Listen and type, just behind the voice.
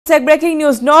breaking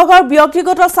news নগাঁৱৰ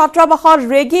ব্যক্তিগত ছাত্ৰাবাসৰ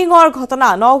ৰেগিংৰ ঘটনা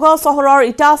নগাঁও চহৰৰ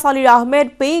ইটাচালিৰ আহমেদ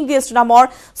পেইং গেষ্ট নামৰ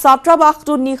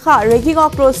ছাত্ৰাবাসটো নিশা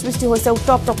ৰেগিংক লৈ সৃষ্টি হৈছে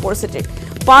উত্তপ্ত পৰিস্থিতি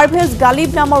পাৰভেজ গালিব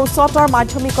নামৰ উচ্চতৰ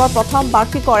মাধ্যমিকৰ প্ৰথম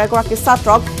বাৰ্ষিকৰ এগৰাকী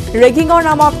ছাত্ৰক ৰেগিংৰ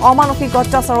নামত অমানসিক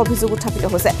অত্যাচাৰৰ অভিযোগ উত্থাপিত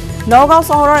হৈছে নগাঁও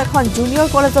চহৰৰ এখন জুনিয়ৰ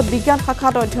কলেজত বিজ্ঞান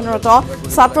শাখাত অধ্যয়নৰত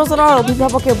ছাত্ৰজনৰ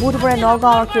অভিভাৱকে বুধবাৰে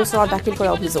নগাঁৱৰ ওচৰত দাখিল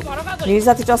কৰা অভিযোগ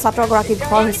নিৰ্যাতিত ছাত্ৰগৰাকীৰ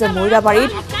ঘৰ হৈছে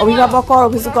মৰিৰাবাৰীত অভিভাৱকৰ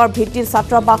অভিযোগৰ ভিত্তিত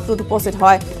ছাত্ৰাবাসটোত উপস্থিত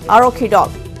হয় আৰক্ষীৰ দল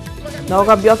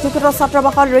নগাঁও ব্যক্তিগত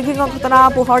ছাত্ৰাবাসৰ ৰেগিংৰ ঘটনা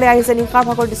পোহৰলৈ আহিছে নিশাৰ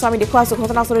ভাগৰ দৃশ্য আমি দেখুৱাইছো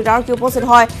ঘটনাস্থলীত আৰক্ষী উপস্থিত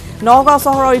হয় নগাঁও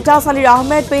চহৰৰ ইটাচালিৰ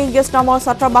আহমেদ পেইং গেষ্ট নামৰ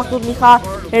ছাত্ৰাবাসটোত নিশা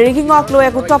ৰেগিংক লৈ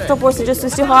এক উত্তপ্ত পৰিস্থিতিৰ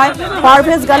সৃষ্টি হয়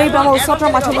পাৰভেজ গালিব নামৰ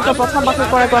উচ্চতৰ মাধ্যমিকৰ প্ৰথম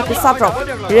বাৰ্ষিকৰ এগৰাকী ছাত্ৰক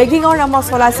ৰেগিংৰ নামত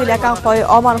চলাইছিল একাংশই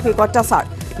অমানসিক অত্যাচাৰ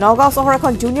নগাঁও চহৰৰ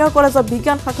এখন জুনিয়ৰ কলেজত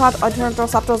বিজ্ঞান শাখাত অধ্যয়নৰত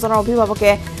ছাত্ৰজনৰ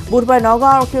অভিভাৱকে বুধবাৰে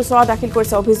নগাঁও আৰক্ষীৰ ওচৰত দাখিল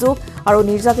কৰিছে অভিযোগ আৰু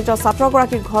নিৰ্যাতিত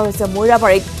ছাত্ৰগৰাকীৰ ঘৰ হৈছে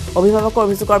মৰিৰাবাৰীত অভিভাৱকৰ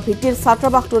অভিযোগৰ ভিত্তিত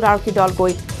ছাত্ৰাবাসটোত আৰক্ষী দল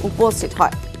গৈ উপস্থিত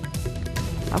হয়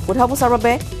আৰু সোধা পোছাৰ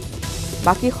বাবে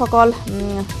বাকীসকল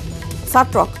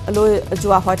ছাত্ৰক লৈ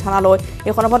যোৱা হয় থানালৈ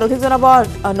এই সন্দৰ্ভত অধিক জনাব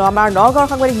আমাৰ নগাঁৱৰ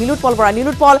সাংবাদিক নীলোৎপল বৰা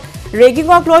নীলোৎপল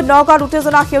ৰেগিংক লৈ নগাঁৱত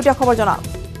উত্তেজনা শেহতীয়া খবৰ জনাওক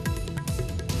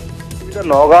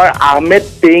নগাঁৱৰ আহমেদ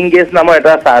পেইং গেষ্ট নামৰ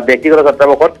এটা ব্যক্তিগত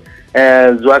ছাত্ৰাবাসত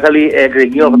যোৱাকালি এক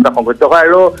ৰেগিংৰ ঘটনা সংঘটিত হয়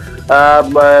আৰু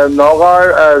নগাঁৱৰ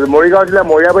মৰিগাঁও জিলাৰ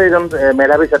মৰিয়াবাৰী এজন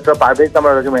মেধাৱী ছাত্ৰ পাৰভেজ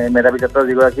নামৰ মেধাৱী ছাত্ৰ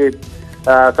যিগৰাকী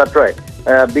ছাত্ৰই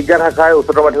বিজ্ঞান শাখাৰ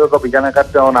উচ্চতৰ মাধ্যমিকৰ বিজ্ঞান শাখাত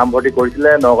তেওঁ নামভৰ্তি কৰিছিলে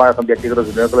নগাঁৱৰ এখন ব্যক্তিগত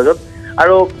জুনিয়ৰ কলেজত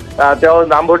আৰু তেওঁ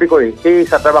নামভৰ্তি কৰি সেই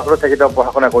ছাত্ৰাবাসত থাকি তেওঁ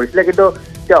পঢ়া শুনা কৰিছিলে কিন্তু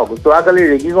তেওঁক যোৱাকালি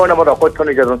ৰেগিঙৰ নামত অকথ্য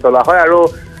নিৰ্যাতন চলোৱা হয় আৰু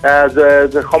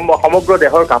সমগ্ৰ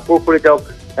দেহৰ কাপোৰ খুলি তেওঁক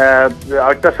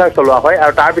অত্যাচাৰ চলোৱা হয়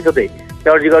আৰু তাৰ পিছতেই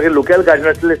তেওঁৰ যিগৰাকী লোকেল গাৰ্জেন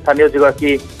আছিলে স্থানীয়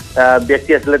যিগৰাকী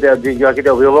ব্যক্তি আছিলে যিগৰাকী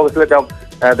তেওঁ অভিভাৱক আছিলে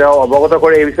তেওঁ অৱগত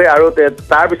কৰে এই বিষয়ে আৰু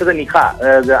তাৰ পিছতে নিশা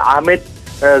আহমেদ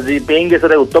যি পেইং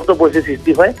গেষ্টত উত্তপ্ত পৰিস্থিতিৰ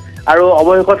সৃষ্টি হয় আৰু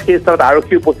অৱশেষত সেই স্থানত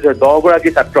আৰক্ষী উপস্থিত হয় 10 গৰাকী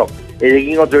ছাত্ৰক এই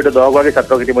ৰেগিঙত জড়িত 10 গৰাকী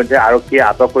ছাত্ৰক ইতিমধ্যে আৰক্ষীয়ে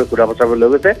আটক কৰি সোধা পোছাবলৈ লৈ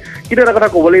গৈছে কিন্তু এটা কথা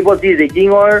ক'ব লাগিব যি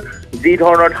ৰেগিঙৰ যি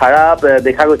ধৰণৰ ধাৰা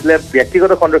দেখা গৈছিলে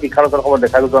ব্যক্তিগত খণ্ডৰ শিক্ষানুষ্ঠানসমূহত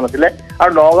দেখা যোৱা নাছিলে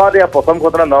আৰু নগাঁৱত এয়া প্ৰথম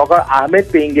ঘটনা নগাঁৱৰ আহমেদ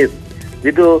পেইং গেষ্ট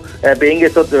যিটো পেইং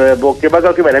গেষ্টত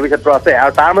কেইবাগৰাকী মেধাৱী ছাত্ৰ আছে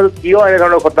আৰু তাৰ মাজত কিয়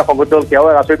এনেধৰণৰ ঘটনা সংঘটিত হ'ল তেওঁ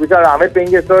আচৰিত হৈছে আৰু আহমেদ পেইং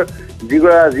গেষ্টৰ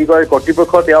যিগৰাকী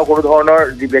কৰ্তৃপক্ষ তেওঁ কোনো ধৰণৰ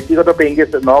যি ব্যক্তিগত পেইং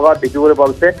গেষ্ট নগাঁৱত দেখিবলৈ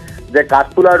পোৱা গৈছে যে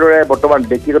কাঠফুলাৰ দৰে বৰ্তমান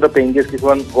ব্যক্তিগত পেইং গেষ্ট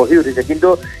কিছুমান গঢ়ি উঠিছে কিন্তু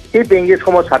সেই পেইং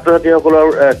গেষ্টসমূহ ছাত্ৰ ছাত্ৰীসকলৰ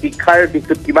শিক্ষাৰ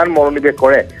দিশটোত কিমান মনোনিৱেশ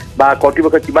কৰে বা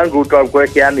কৰ্তৃপক্ষই কিমান গুৰুত্ব আৰোপ কৰে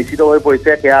সেয়া নিশ্চিত হৈ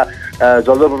পৰিছে সেয়া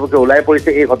জলজলভাৱে ওলাই পৰিছে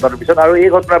এই ঘটনাটোৰ পিছত আৰু এই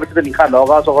ঘটনাৰ পিছতে নিশা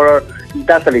নগাঁও চহৰৰ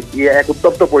ইটাচালিত এক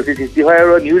উত্তপ্ত পৰিস্থিতিৰ সৃষ্টি হয়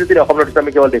আৰু নিউজ18 অসমৰ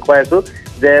আমি কেৱল দেখুৱাই আছো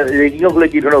যে ৰেগিঙক লৈ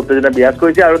কি ধৰণৰ উত্তেজনা বিৰাজ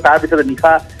কৰিছে আৰু তাৰ পিছতে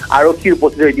নিশা আৰক্ষী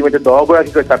উপস্থিত হৈ ইতিমধ্যে 10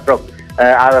 গৰাকীকৈ ছাত্ৰক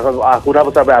সোধা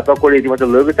পোছাৰ বাবে আটক কৰি ইতিমধ্যে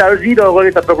লৈ গৈছে আৰু যি 10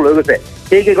 গৰাকী ছাত্ৰক লৈ গৈছে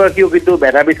সেই কেইগৰাকীও কিন্তু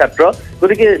মেধাৱী ছাত্ৰ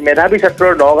গতিকে মেধাৱী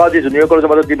ছাত্ৰৰ নগাঁও যি জুনিয়ৰ কলেজৰ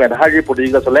মাজত যি মেধাৰ যি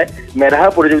প্ৰতিযোগিতা চলে মেধাৰ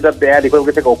প্ৰতিযোগিতাত বেয়া দেখিবলৈ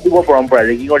গৈছে অশুভ পৰম্পৰা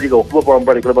ৰেগিঙৰ যি অশুভ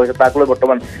পৰম্পৰা দেখিবলৈ পোৱা গৈছে তাক লৈ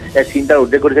বৰ্তমান এক চিন্তাৰ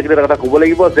উদ্বেগ কৰিছে কিন্তু এটা কথা ক'ব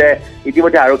লাগিব যে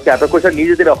ইতিমধ্যে আৰক্ষীয়ে আটক কৰিছে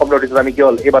নিউজ18 অসমৰ নটিছত আমি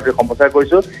কেৱল এই বাতৰি সম্প্ৰচাৰ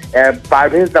কৰিছো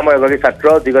পাৰভেজ নামৰ এগৰাকী ছাত্ৰ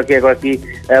যিগৰাকী এগৰাকী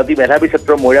অতি মেধাৱী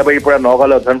ছাত্ৰ মৰিয়াবাৰীৰ পৰা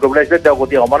নগাঁৱলৈ অধ্যয়ন কৰিবলৈ আহিছিলে তেওঁক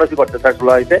অতি অমানসিক অত্যাচাৰ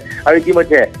চলোৱা হৈছে আৰু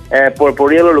ইতিমধ্যে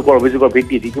পৰিয়ালৰ লোকৰ অভিযোগৰ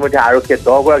ভিত্তিত ইতিমধ্যে আৰক্ষীয়ে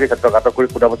 10 গৰাকী ছাত্ৰক আটক কৰি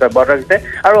সোধা পোছা অব্যাহত ৰাখিছে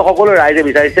আৰু সকলো ৰাইজে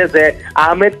বিচাৰিছে যে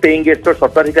আহমেদ পেইং গেষ্টৰ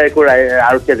স্বত্বাধিকাৰীকো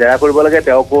আৰক্ষীয়ে জেৰা কৰিব লাগে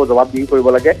তেওঁকো জবাবদিহি কৰিব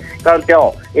লাগে কাৰণ তেওঁ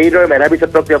এইদৰে মেধাৱী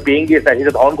ছাত্ৰক তেওঁ পেইং গেষ্ট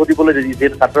ৰাখিছে ধন ঘটিবলৈ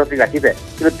যিহেতু ছাত্ৰ ছাত্ৰীক ৰাখিছে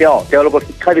কিন্তু তেওঁলোকৰ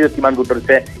শিক্ষাৰ দিশত কিমান গুৰুত্ব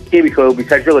দিছে সেই বিষয়েও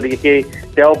বিচাৰিছে গতিকে সেই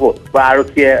তেওঁকো বা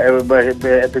আৰক্ষীয়ে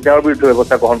তেওঁৰ বিৰুদ্ধে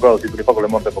ব্যৱস্থা গ্ৰহণ কৰা উচিত বুলি সকলোৱে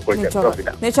মন্তব্য কৰিছে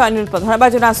নিশ্চয় ধন্যবাদ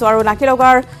জনাইছো আৰু নাকি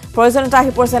লগাৰ প্ৰয়োজনীয়তা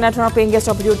আহি পৰিছে এনেধৰণৰ পেইং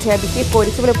গেষ্টৰ বিৰুদ্ধে বিশেষকৈ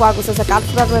দেখিবলৈ পোৱা গৈছে যে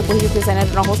কাঠফুলাটোৱে গঢ়ি উঠিছে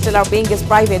এনেধৰণৰ হোষ্টেল আৰু পেইং গেষ্ট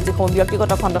প্ৰাইভেট যিসমূহ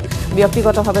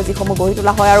ব্যক্তিগতভাৱে যিসমূহ গঢ়ি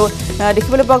তোলা হয় আৰু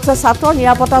দেখিবলৈ পোৱা গৈছে ছাত্ৰৰ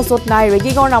নিৰাপত্তা য'ত নাই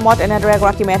ৰেগিঙৰ নামত এনেদৰে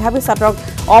এগৰাকী মেধাৱী ছাত্ৰক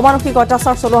অমানসিক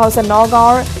অত্যাচাৰ চলোৱা হৈছে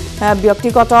নগাঁৱৰ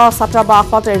ব্যক্তিগত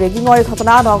ছাত্ৰাবাসত ৰেগিঙৰ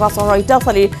ঘটনা নগাঁও চহৰৰ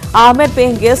ইটাচালিৰ আহমেদ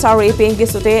পেইং গেষ্ট আৰু এই পেইং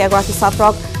গেষ্টতে এগৰাকী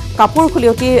ছাত্ৰক কাপোৰ খুলি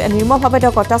অতি নিৰ্মমভাৱে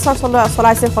তেওঁক অত্যাচাৰ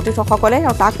চলাইছে সতীৰ্থসকলে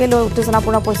আৰু তাকে লৈ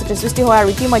উত্তেজনাপূৰ্ণ পৰিস্থিতিৰ সৃষ্টি হয় আৰু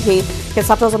ইতিমধ্যেই সেই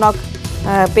ছাত্ৰজনক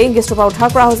পেইং গেষ্টৰ পৰা উদ্ধাৰ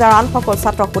কৰা হৈছে আৰু আন সকলো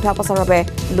ছাত্ৰক সোধা পোছাৰ বাবে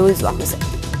লৈ যোৱা হৈছে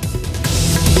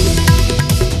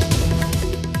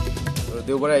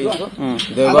দেওবাৰে আহিছো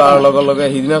দেওবাৰ লগে লগে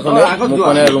সিদিনাখনে মোক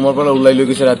মানে ৰুমৰ পৰা ওলাই লৈ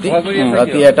গৈছে ৰাতি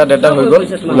 1:30 হৈ গ'ল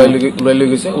ওলাই লৈ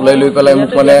গৈছে ওলাই লৈ পেলাই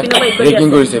মোক মানে ৰেগিং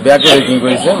কৰিছে বেয়াকে ৰেগিং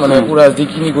কৰিছে মানে পুৰা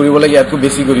যিখিনি কৰিব লাগে ইয়াতকৈ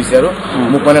বেছি কৰিছে আৰু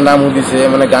মোক মানে নাম সুধিছে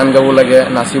মানে গান গাব লাগে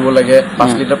নাচিব লাগে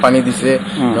 5 লিটাৰ পানী দিছে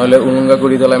নহলে উলংগা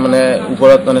কৰি পেলাই মানে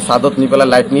ওপৰত মানে চাদত নি পেলাই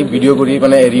লাইট নি ভিডিঅ' কৰি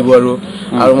মানে এৰিব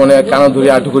আৰু মানে কাণত ধৰি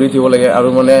আঁঠু কৰি দিব লাগে আৰু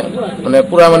মানে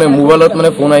পুৰা মানে মোবাইলত মানে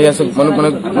ফোন আহি আছে মানে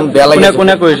বেয়া লাগে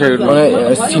কোনে কৰিছে মানে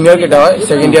চিনিয়ৰ কেইটা হয়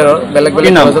 2nd ইয়াৰৰ বেলেগ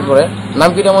বেলেগ কলেজত পঢ়ে নাম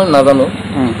কিটা মই নাজানো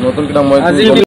নতুন কিটা মই